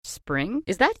spring.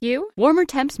 Is that you? Warmer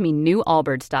temps mean new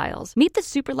Allbirds styles. Meet the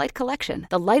Superlight Collection,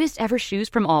 the lightest ever shoes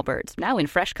from Allbirds, now in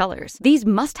fresh colors. These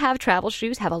must-have travel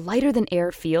shoes have a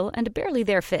lighter-than-air feel and a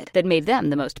barely-there fit that made them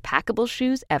the most packable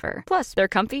shoes ever. Plus, they're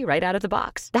comfy right out of the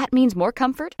box. That means more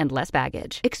comfort and less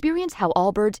baggage. Experience how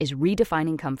Allbirds is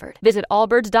redefining comfort. Visit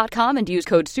allbirds.com and use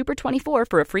code SUPER24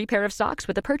 for a free pair of socks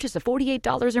with a purchase of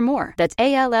 $48 or more. That's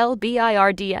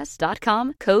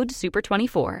ALLBIRDS.com, code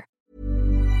SUPER24.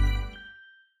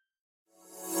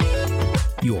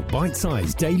 Your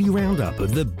bite-sized daily roundup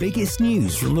of the biggest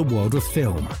news from the world of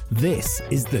film. This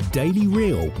is the Daily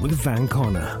Reel with Van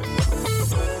Connor.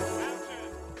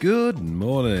 Good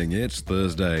morning, it's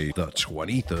Thursday, the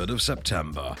 23rd of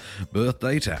September.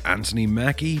 Birthday to Anthony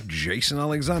Mackie, Jason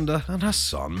Alexander and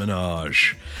Hassan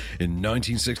Minhaj. In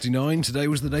 1969, today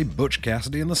was the day Butch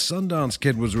Cassidy and the Sundance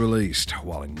Kid was released,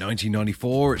 while in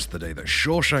 1994, it's the day that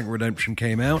Shawshank Redemption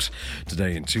came out.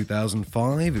 Today in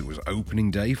 2005, it was opening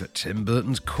day for Tim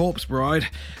Burton's Corpse Bride,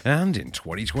 and in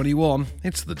 2021,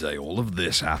 it's the day all of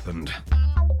this happened.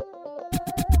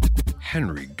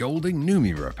 Henry Golding,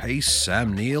 Noomi Rapace,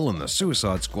 Sam Neill and the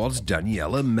Suicide Squad's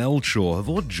Daniela Melchior have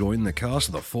all joined the cast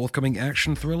of the forthcoming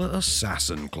action thriller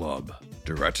Assassin Club.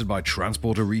 Directed by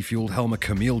transporter refueled Helmer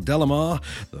Camille Delamar,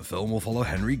 the film will follow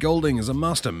Henry Golding as a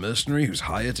master mercenary who's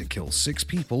hired to kill 6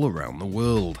 people around the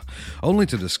world, only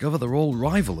to discover they're all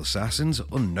rival assassins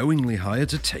unknowingly hired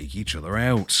to take each other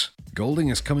out. Golding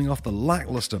is coming off the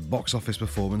lackluster box office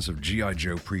performance of G.I.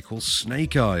 Joe prequel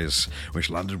Snake Eyes, which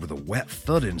landed with a wet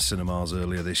thud in cinemas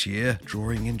earlier this year,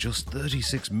 drawing in just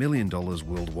 $36 million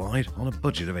worldwide on a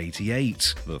budget of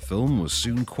 $88. The film was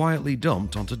soon quietly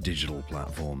dumped onto digital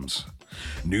platforms.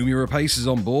 Noomi Rapace is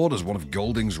on board as one of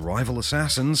Golding's rival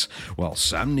assassins, while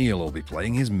Sam Neill will be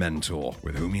playing his mentor,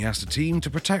 with whom he has to team to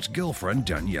protect girlfriend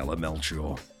Daniela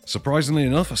Melchior. Surprisingly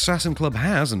enough, Assassin Club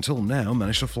has, until now,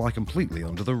 managed to fly completely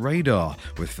under the radar,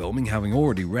 with filming having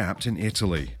already wrapped in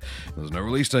Italy. There's no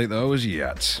release date, though, as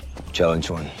yet. Challenge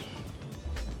 1.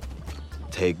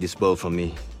 Take this ball from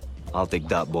me, I'll take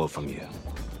that ball from you.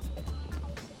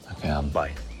 Okay, I'll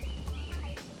bite.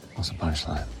 What's the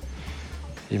punchline?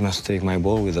 You must take my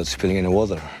ball without spilling any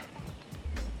water.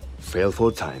 Fail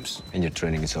 4 times, and your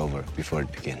training is over before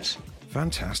it begins.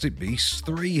 Fantastic Beasts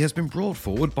 3 has been brought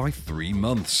forward by 3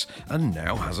 months, and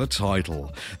now has a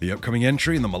title. The upcoming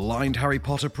entry in the maligned Harry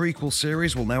Potter prequel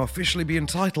series will now officially be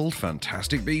entitled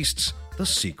Fantastic Beasts: The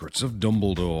Secrets of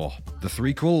Dumbledore. The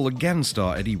threequel will again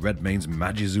star Eddie Redmayne's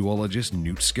magizoologist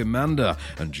Newt Scamander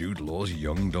and Jude Law's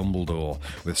young Dumbledore,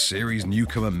 with series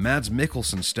newcomer Mads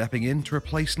Mikkelsen stepping in to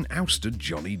replace an ousted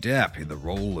Johnny Depp in the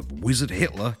role of Wizard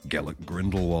Hitler Gellert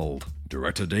Grindelwald.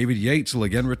 Director David Yates will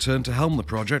again return to helm the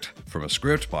project, from a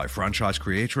script by franchise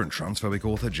creator and transphobic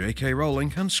author J.K.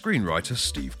 Rowling and screenwriter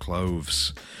Steve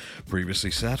Kloves.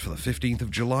 Previously set for the 15th of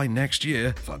July next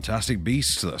year, Fantastic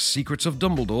Beasts: The Secrets of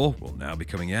Dumbledore will now be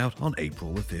coming out on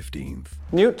April the 15th.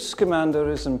 Newt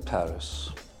Scamander is in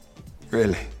Paris.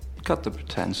 Really? Cut the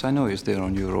pretense. I know he's there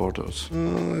on your orders.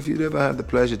 If you'd ever had the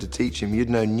pleasure to teach him, you'd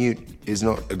know Newt is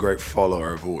not a great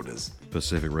follower of orders.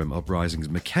 Pacific Rim Uprising's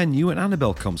McKenna and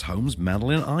Annabelle Comes Home's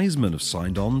Madeline Eisman have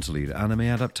signed on to lead anime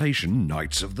adaptation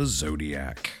Knights of the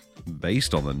Zodiac.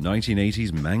 Based on the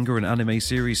 1980s manga and anime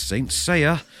series Saint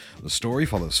Seiya, the story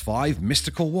follows 5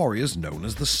 mystical warriors known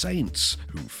as the Saints,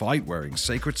 who fight wearing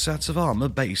sacred sets of armor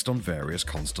based on various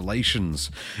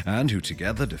constellations, and who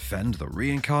together defend the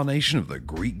reincarnation of the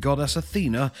Greek goddess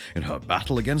Athena in her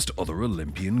battle against other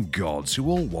Olympian gods who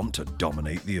all want to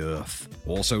dominate the earth.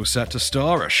 Also set to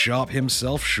star a sharp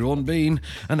himself, Sean Bean,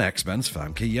 and X-Men's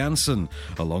Famke Janssen,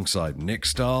 alongside Nick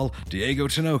Stahl, Diego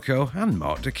Tinoco, and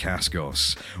Mark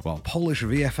Dacascos, while Polish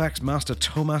VFX master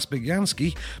Tomasz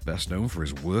Byganski, best known for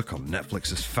his work on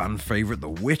Netflix's fan favourite The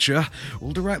Witcher,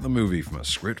 will direct the movie from a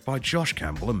script by Josh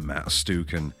Campbell and Matt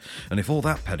Stuken. And if all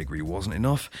that pedigree wasn't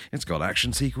enough, it's got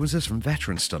action sequences from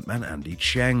veteran stuntman Andy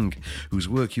Cheng, whose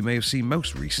work you may have seen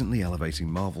most recently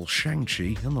elevating Marvel's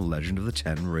Shang-Chi and The Legend of the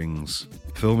Ten Rings.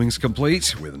 Filming's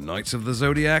complete, with Knights of the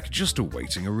Zodiac just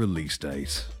awaiting a release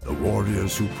date. The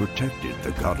warriors who protected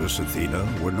the goddess Athena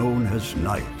were known as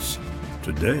knights.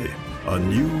 Today, a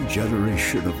new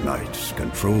generation of knights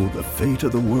control the fate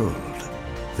of the world.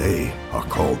 They are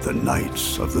called the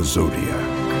Knights of the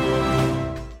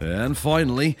Zodiac. And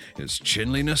finally, his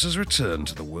chinliness has returned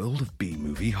to the world of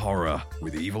B-movie horror,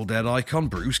 with Evil Dead icon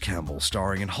Bruce Campbell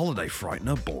starring in holiday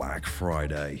frightener Black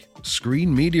Friday.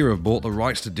 Screen Media have bought the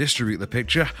rights to distribute the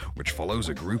picture, which follows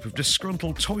a group of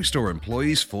disgruntled toy store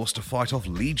employees forced to fight off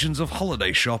legions of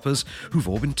holiday shoppers who've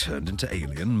all been turned into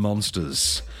alien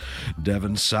monsters.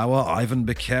 Devon Sauer, Ivan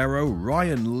Bacaro,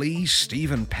 Ryan Lee,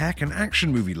 Stephen Peck, and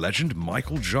action movie legend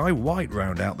Michael Jai White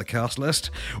round out the cast list,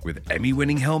 with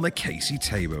Emmy-winning helmet Casey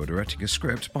Tabo directing a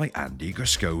script by Andy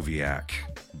Grascoviak.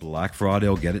 Black Friday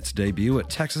will get its debut at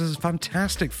Texas's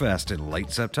Fantastic Fest in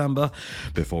late September,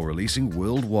 before releasing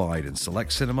worldwide in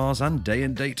select cinemas and day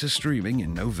and date to streaming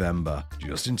in November,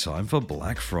 just in time for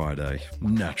Black Friday,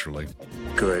 naturally.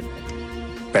 Good.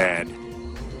 Bad.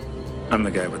 I'm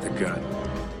the guy with the gun.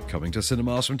 Coming to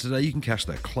cinemas from today, you can catch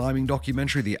their climbing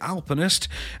documentary The Alpinist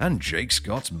and Jake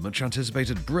Scott's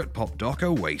much-anticipated Britpop doc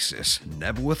Oasis,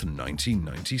 Nebworth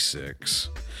 1996.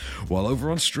 While over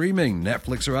on streaming,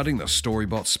 Netflix are adding the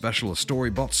Storybot special A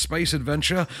Storybot Space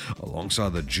Adventure,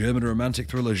 alongside the German romantic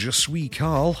thriller Je suis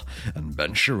Karl, and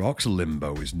Ben Sharrock's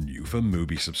Limbo is new for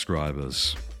Mubi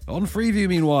subscribers. On Freeview,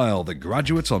 meanwhile, The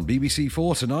Graduate's on BBC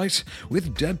 4 tonight,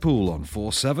 with Deadpool on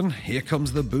 4/7, Here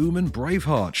Comes the Boom and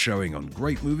Braveheart showing on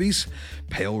Great Movies,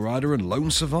 Pale Rider and Lone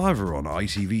Survivor on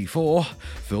ITV4,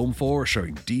 Film 4 are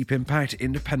showing Deep Impact,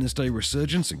 Independence Day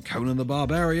Resurgence and Conan the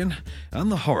Barbarian,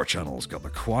 and the Horror Channel's got The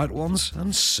Quiet Ones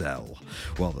and Cell,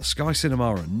 while the Sky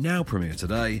Cinema and now premiere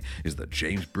today is the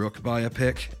James Brooke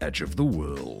biopic Edge of the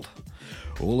World.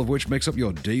 All of which makes up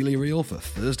your daily reel for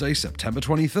Thursday, September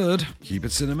 23rd. Keep it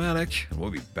cinematic, and we'll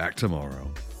be back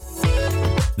tomorrow.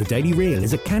 The Daily Reel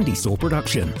is a Candy Store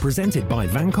production, presented by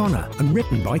Van Connor and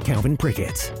written by Calvin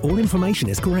Prickett. All information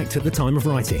is correct at the time of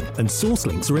writing, and source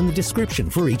links are in the description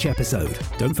for each episode.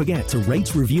 Don't forget to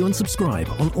rate, review and subscribe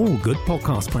on all good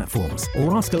podcast platforms,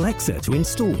 or ask Alexa to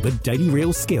install the Daily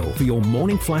Reel skill for your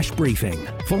morning flash briefing.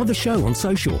 Follow the show on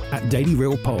social at Daily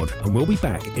Reel Pod, and we'll be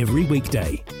back every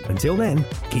weekday. Until then,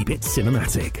 keep it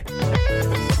cinematic.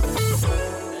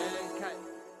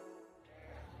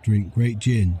 Drink great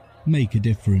gin. Make a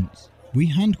difference. We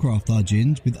handcraft our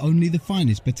gins with only the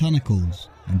finest botanicals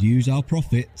and use our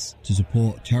profits to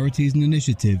support charities and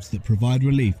initiatives that provide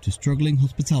relief to struggling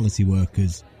hospitality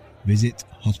workers. Visit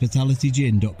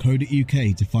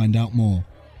hospitalitygin.co.uk to find out more.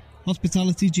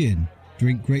 Hospitality Gin.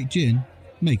 Drink great gin.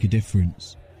 Make a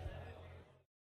difference.